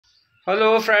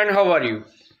Hello friend, how are you?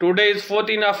 Today is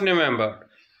 14th of November,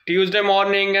 Tuesday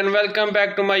morning, and welcome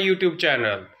back to my YouTube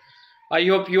channel. I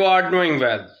hope you are doing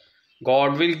well.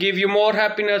 God will give you more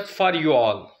happiness for you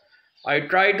all. I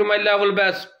try to my level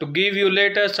best to give you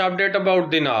latest update about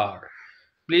dinar.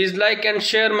 Please like and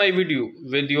share my video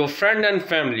with your friend and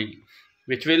family,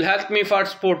 which will help me for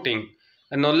supporting.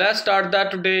 And now let's start that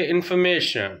today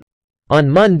information. On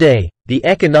Monday, the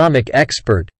economic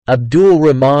expert, Abdul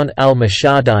Rahman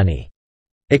al-Mashadani,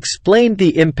 explained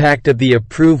the impact of the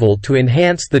approval to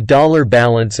enhance the dollar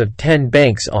balance of 10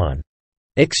 banks on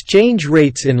exchange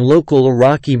rates in local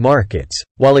Iraqi markets,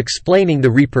 while explaining the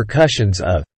repercussions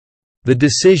of the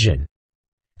decision.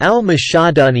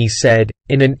 Al-Mashadani said,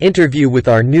 in an interview with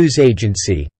our news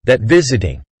agency, that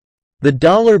visiting the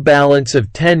dollar balance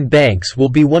of 10 banks will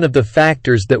be one of the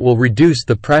factors that will reduce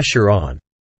the pressure on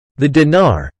the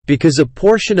dinar, because a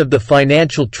portion of the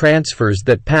financial transfers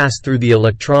that pass through the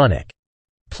electronic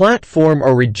platform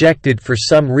are rejected for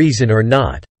some reason or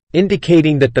not,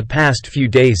 indicating that the past few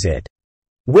days it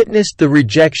witnessed the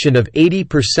rejection of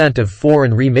 80% of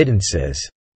foreign remittances.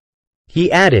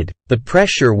 He added, the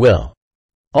pressure will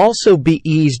also be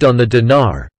eased on the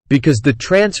dinar, because the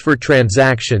transfer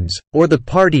transactions, or the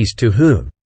parties to whom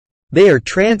they are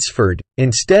transferred,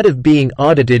 instead of being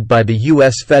audited by the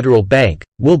U.S. Federal Bank,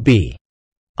 will be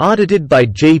audited by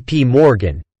J.P.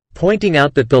 Morgan, pointing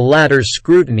out that the latter's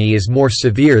scrutiny is more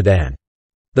severe than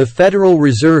the Federal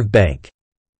Reserve Bank.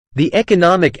 The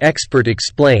economic expert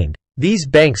explained, these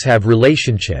banks have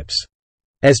relationships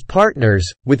as partners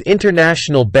with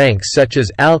international banks such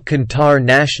as Al-Qatar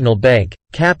National Bank,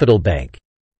 Capital Bank,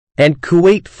 and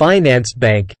Kuwait Finance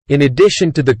Bank, in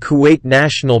addition to the Kuwait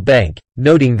National Bank,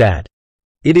 noting that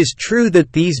it is true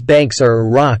that these banks are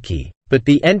Iraqi, but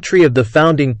the entry of the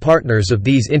founding partners of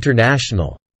these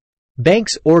international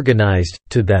banks organized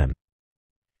to them.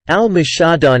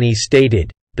 Al-Mashadani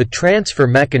stated, the transfer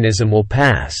mechanism will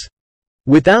pass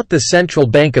without the Central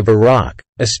Bank of Iraq,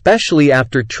 especially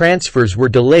after transfers were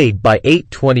delayed by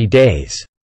 20 days.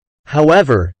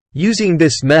 However, using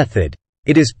this method,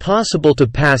 it is possible to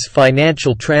pass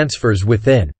financial transfers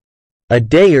within a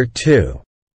day or two.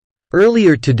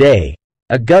 Earlier today,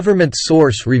 a government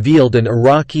source revealed an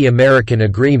Iraqi-American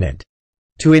agreement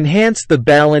to enhance the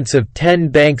balance of 10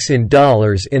 banks in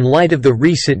dollars in light of the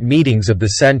recent meetings of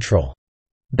the central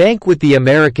bank with the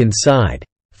American side,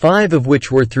 5 of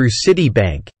which were through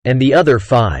Citibank, and the other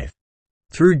 5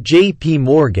 through J.P.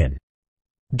 Morgan.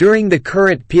 During the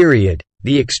current period,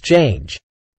 the exchange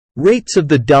rates of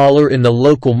the dollar in the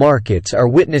local markets are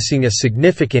witnessing a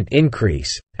significant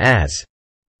increase, as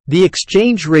the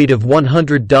exchange rate of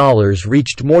 $100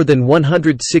 reached more than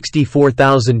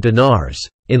 164,000 dinars,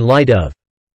 in light of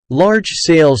large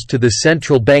sales to the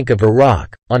Central Bank of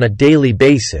Iraq, on a daily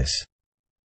basis.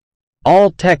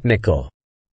 All technical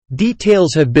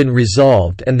details have been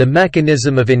resolved and the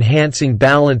mechanism of enhancing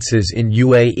balances in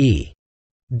UAE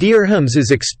dirhams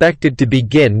is expected to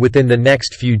begin within the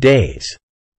next few days.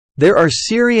 There are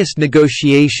serious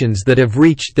negotiations that have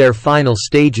reached their final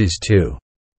stages to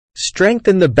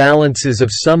strengthen the balances of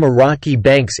some Iraqi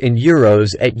banks in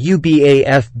euros at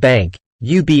UBAF Bank,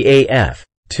 UBAF,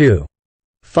 to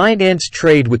finance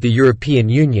trade with the European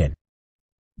Union.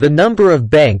 The number of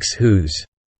banks whose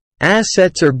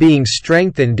assets are being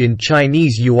strengthened in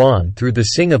Chinese yuan through the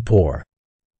Singapore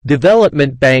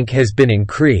Development Bank has been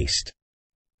increased.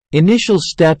 Initial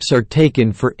steps are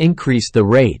taken for increase the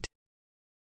rate